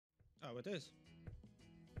Oh, it is.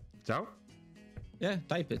 It's out? Yeah,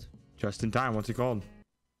 type it. Just in time. What's it called?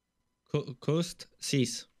 Coast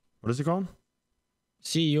Seas. What is it called?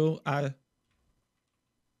 CURS.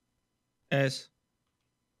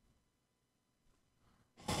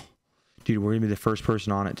 Dude, we're gonna be the first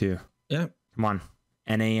person on it too. Yeah. Come on.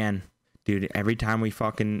 NAN. Dude, every time we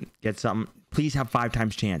fucking get something, please have 5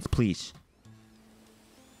 times chance. Please.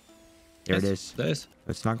 There it is. There is.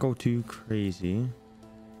 Let's not go too crazy.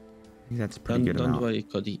 I think that's a pretty good amount. Don't worry,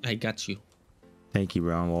 Cody. I got you. Thank you,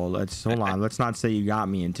 bro. Well, let's hold on. Let's not say you got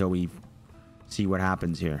me until we see what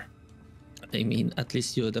happens here. I mean, at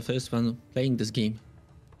least you're the first one playing this game.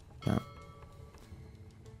 Yeah.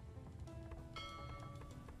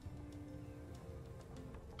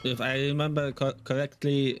 If I remember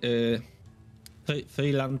correctly,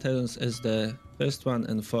 3 lanterns is the first one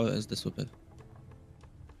and 4 is the super.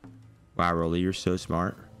 Wow, Rolly, you're so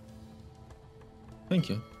smart. Thank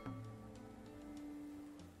you.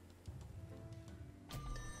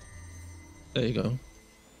 There you go.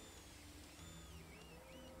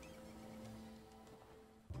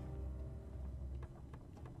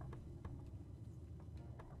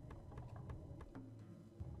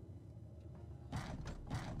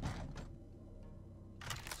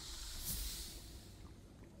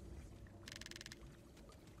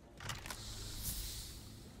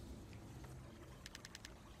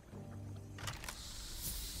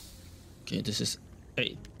 Okay, this is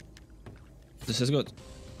 8. This is good.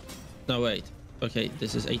 No, wait. Okay,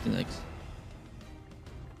 this is 18x.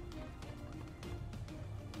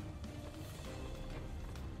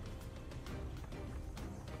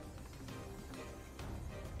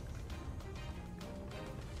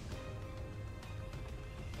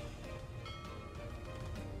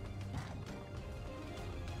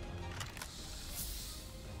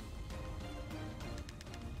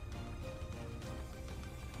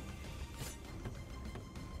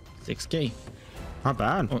 $6K. Not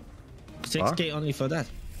bad. Oh, 6K only for that.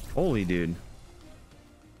 Holy dude.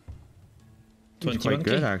 It's quite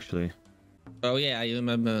good actually. Oh yeah, I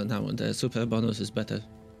remember now. The super bonus is better.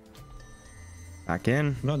 Back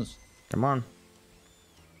in. Bonus. Come on.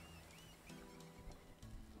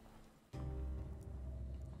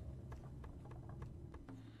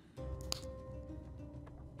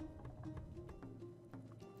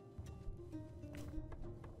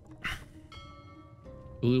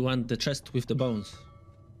 We want the chest with the bones.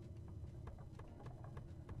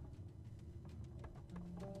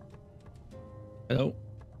 Hello?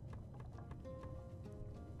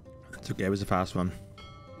 It's okay, it was a fast one.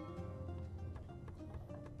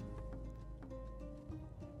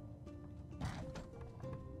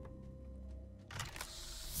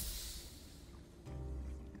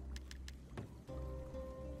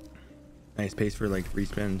 Nice pace for like 3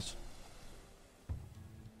 spins.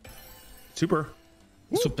 Super.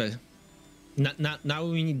 Super. Now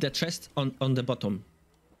we need the chest on the bottom.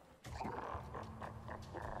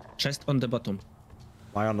 Chest on the bottom.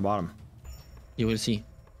 Why on the bottom? You will see.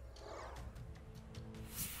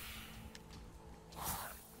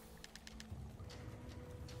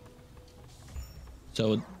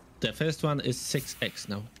 So the first one is 6x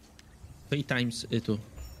now. 3 times 2.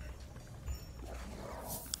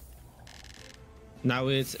 Now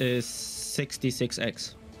it is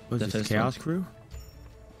 66x. What's this, Chaos Crew?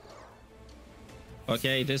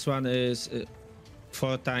 Okay, this one is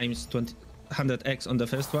 4 times 100x on the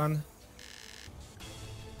first one.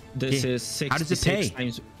 This is 66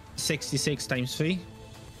 times 3.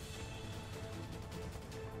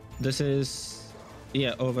 This is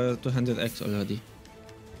over 200x already.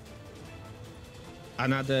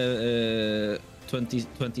 Another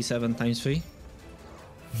 27 times 3.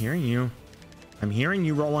 I'm hearing you. I'm hearing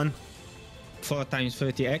you, Roland. 4 times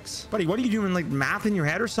 30x. Buddy, what are you doing? Like math in your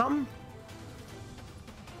head or something?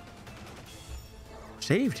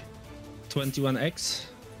 Saved. 21x.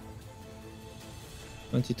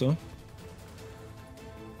 22.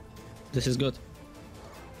 This is good.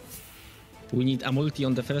 We need a multi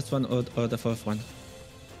on the first one or the fourth one.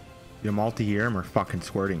 You multi here and we're fucking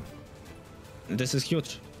squirting. This is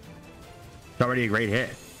huge. It's already a great hit.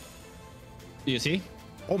 You see?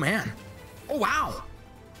 Oh man. Oh wow.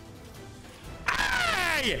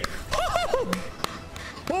 Hey! Oh!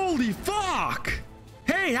 Holy fuck!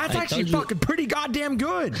 Hey, that's actually fucking pretty goddamn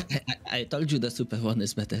good. I told you the super one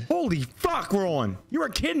is better. Holy fuck, Roland. You were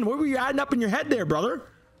kidding. What were you adding up in your head there, brother?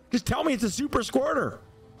 Just tell me it's a super squirter.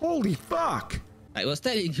 Holy fuck. I was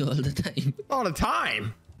telling you all the time. All the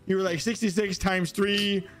time. You were like 66 times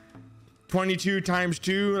 3, 22 times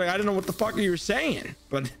 2. Like, I don't know what the fuck you were saying.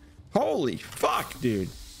 But holy fuck, dude.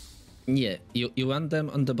 Yeah, you want them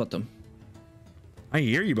on the bottom. I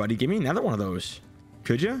hear you, buddy. Give me another one of those.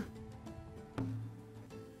 Could you?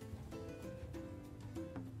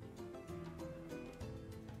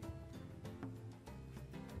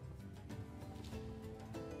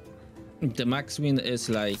 The max win is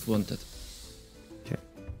like wanted. Okay.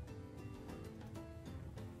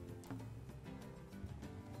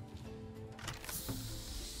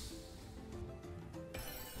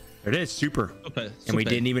 There it is. Super. Super. And we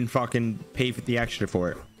didn't even fucking pay for the extra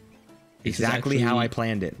for it. Exactly how I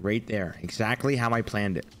planned it. Right there. Exactly how I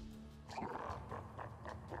planned it.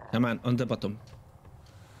 Come on, on the bottom.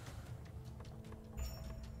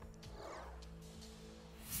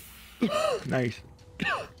 Nice.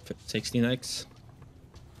 16x.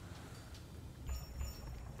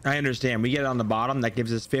 I understand. We get it on the bottom. That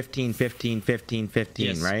gives us 15, 15, 15, 15,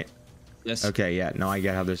 Yes. right? Yes. Okay, yeah. No, I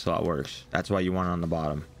get how this slot works. That's why you want it on the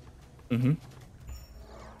bottom. Mm-hmm.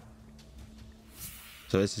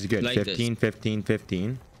 So this is good. Like 15, 15,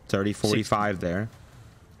 15. 30, 45 there.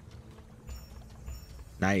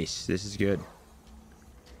 Nice. This is good.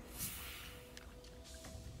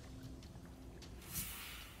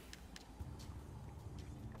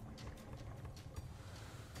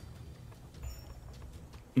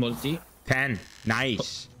 Multi. 10.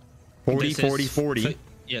 Nice. 40, This 40, is 40.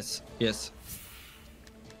 Yes, yes.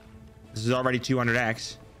 This is already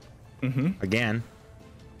 200x. Mm-hmm. Again.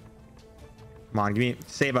 Come on, give me.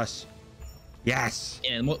 Save us. Yes.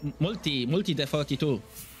 Yeah, multi the 42.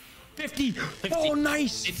 50. Oh,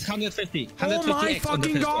 nice. It's 150. Oh my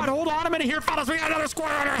fucking god. One. Hold on a minute here, fellas. We got another square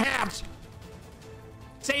on our hands.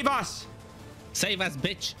 Save us. Save us,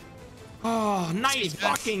 bitch. Oh, nice Save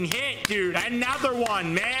fucking hit, dude. Another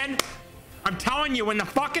one, man. I'm telling you, when the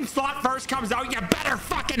fucking slot first comes out, you better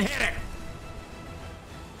fucking hit it.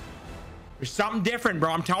 There's something different,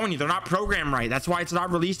 bro. I'm telling you, they're not programmed right. That's why it's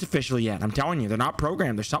not released officially yet. I'm telling you, they're not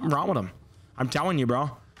programmed. There's something wrong with them. I'm telling you, bro.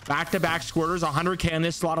 Back-to-back squirters, 100k in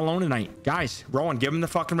this slot alone tonight. Guys, Rowan, give him the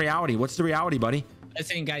fucking reality. What's the reality, buddy?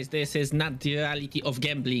 Listen, guys, this is not the reality of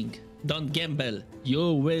gambling. Don't gamble.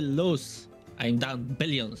 You will lose. I'm down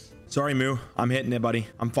billions. Sorry, Moo. I'm hitting it, buddy.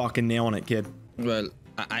 I'm fucking nailing it, kid. Well,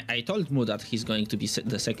 I told Moo that he's going to be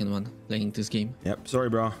the second one playing this game. Yep. Sorry,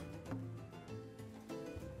 bro.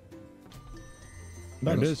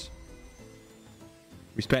 There it is.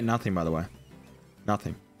 We spent nothing, by the way.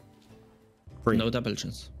 Nothing. Free. No double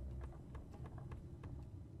chance.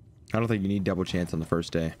 I don't think you need double chance on the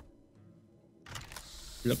first day.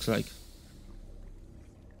 Looks like.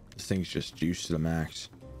 This thing's just juiced to the max.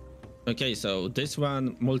 Okay, so this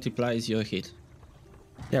one multiplies your hit.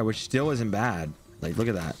 Yeah, which still isn't bad. Like, look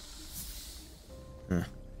at that. Huh.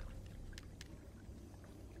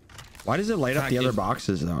 Why does it light up the other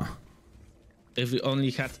boxes, though? If we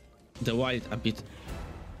only had the white a bit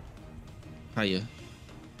higher.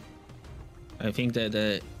 I think that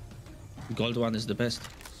the gold one is the best.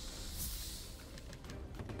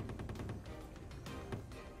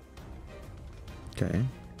 Okay.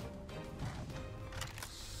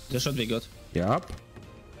 This should be good. Yup.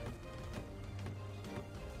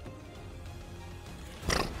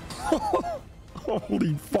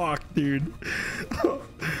 Holy fuck, dude.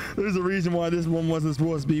 There's a reason why this one wasn't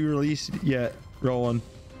supposed to be released yet, Rowan.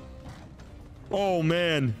 Oh,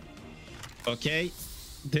 man. Okay.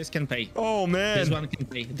 This can pay. Oh, man. This one can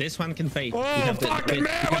pay. This one can pay. Oh, fucking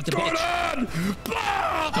man. What's going on?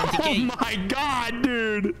 Oh, my God,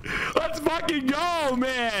 dude. Let's fucking go,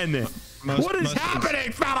 man. What is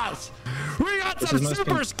happening, fellas? We got some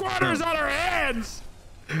super squatters on our hands.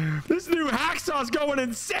 This new hacksaw's going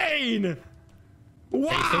insane.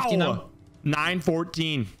 Wow.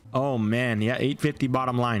 914. Oh, man. Yeah, 850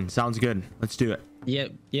 bottom line. Sounds good. Let's do it.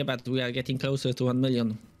 Yeah, but we are getting closer to 1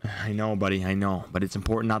 million. I know, buddy. I know. But it's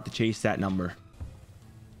important not to chase that number.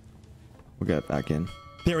 We'll get it back in.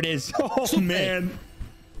 There it is. Oh, super. Man.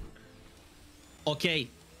 Okay.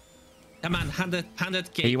 Come on,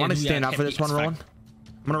 100k. Hey, you want to stand up for this one, Roland?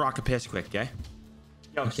 I'm going to rock a piss quick, okay?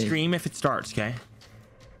 Yo, okay. Stream if it starts, okay?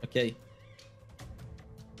 Okay.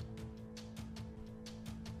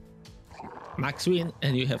 Max win,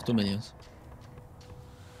 and you have 2 millions.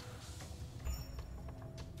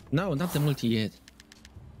 No, not the multi yet.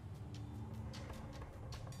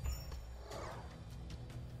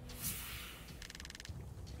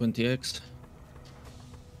 $20x.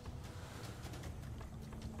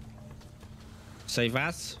 Save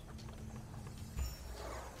us.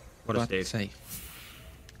 What a save. Save.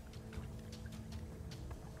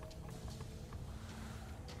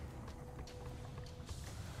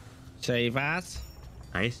 Save us.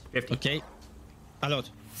 Nice. 50. Okay. A lot.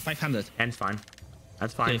 500. 10's fine.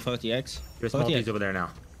 That's fine. Okay, 40x. There's multis over there now.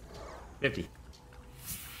 50.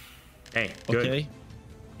 Hey, good. Okay.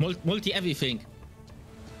 Multi everything.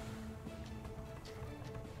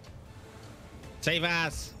 Save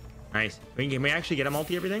us. Nice. Can we actually get a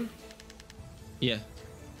multi everything? Yeah.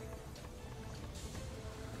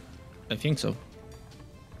 I think so.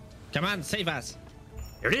 Come on, save us.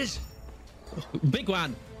 There it is. Big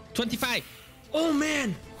one. 25. Oh,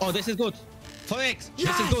 man. Oh, this is good. 4x.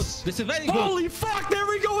 Yes! This is good. This is very good. Holy fuck. There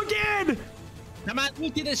we go again. Come on,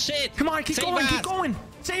 multi this shit. Come on, keep Save going. us. Keep going.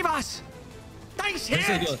 Save us. Nice hit. This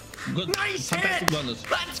is good. Good. Nice Fantastic hit. bonus.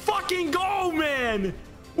 Let's fucking go, man.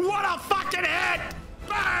 What a fucking hit.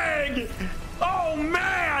 Bang. Oh,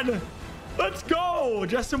 man. Let's go.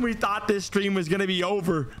 Just when we thought this stream was going to be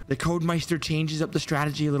over, the Codemeister changes up the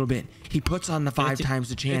strategy a little bit. He puts on the 5 times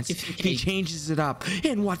the chance. He changes it up.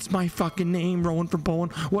 And what's my fucking name? Rowan from Bowen.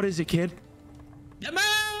 What is it, kid? The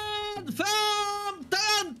man from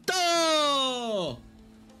Toronto.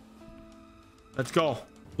 Let's go.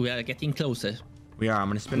 We are getting closer. We are. I'm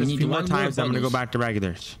going to spin We this a need few more one times. more I'm going to go bonus. back to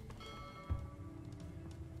regulars.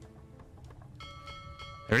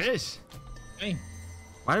 There it is. Okay.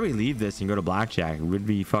 Why do we leave this and go to blackjack? We'd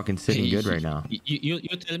be fucking sitting good right now. You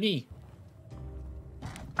tell me.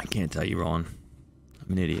 I can't tell you, Rowan.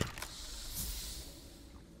 I'm an idiot.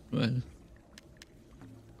 Well.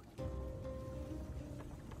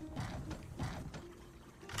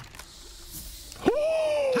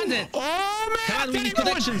 Oh, man. Come on, we need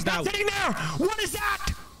connections now. That's hitting there. What is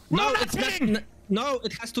that? No, that's it's hitting. not. No,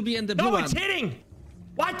 it has to be in the blue No, one. it's hitting.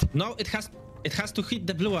 What? No, it has to hit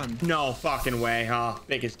the blue one. No fucking way, huh?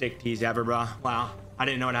 Biggest dick tease ever, bro. Wow. I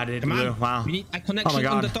didn't know how to hit the Come blue. on. Wow. We need a connection Oh my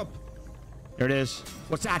on God. the top. There it is.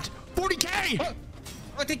 What's that? 40K. Oh,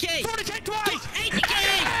 40K. 40K twice. 80K.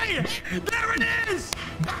 Hey, there it is.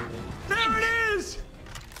 There it is.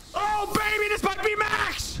 Oh, baby, this might be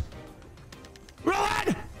max.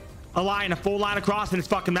 Rowan. A line, a full line across, and it's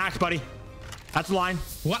fucking max, buddy. That's the line.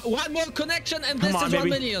 One more connection, and Come this on, is baby.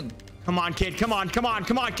 1 million. Come on, kid. Come on, come on,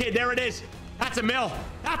 come on, kid. There it is. That's a mill.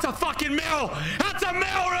 That's a fucking mill. That's a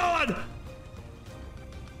mill, Rowan.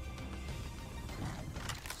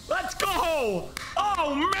 Let's go.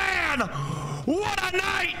 Oh, man. What a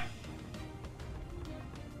night.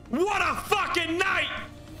 What a fucking night.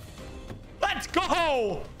 Let's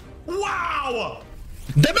go. Wow.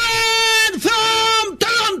 The man from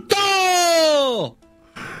Toronto.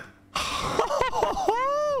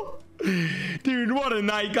 Dude, what a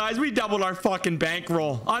night, guys. We doubled our fucking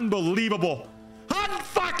bankroll. Unbelievable.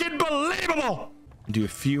 Unfucking believable. Do a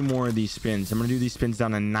few more of these spins. I'm going to do these spins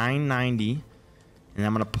down to 990. And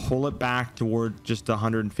I'm going to pull it back toward just the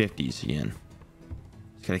 150s again.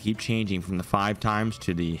 Just got to keep changing from the 5 times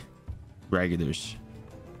to the regulars.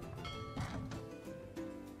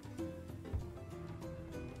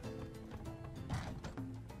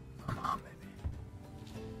 Come on, baby.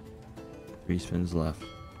 3 spins left.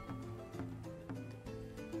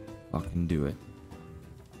 Fucking do it.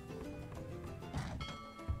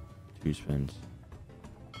 2 spins.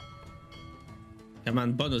 Come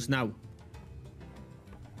on, bonus now.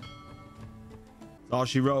 That's all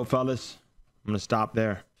she wrote, fellas. I'm gonna stop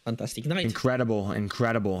there. Fantastic night. Incredible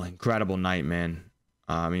night, man.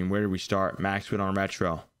 I mean, where did we start? Max went on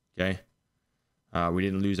retro. Okay. We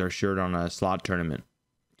didn't lose our shirt on a slot tournament.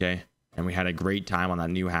 Okay. And we had a great time on that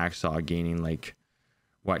new hacksaw, gaining like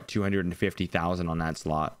what, 250,000 on that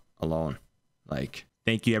slot alone. Like,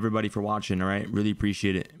 thank you everybody for watching. All right, really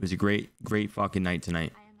appreciate it. It was a great fucking night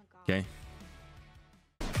tonight. Okay.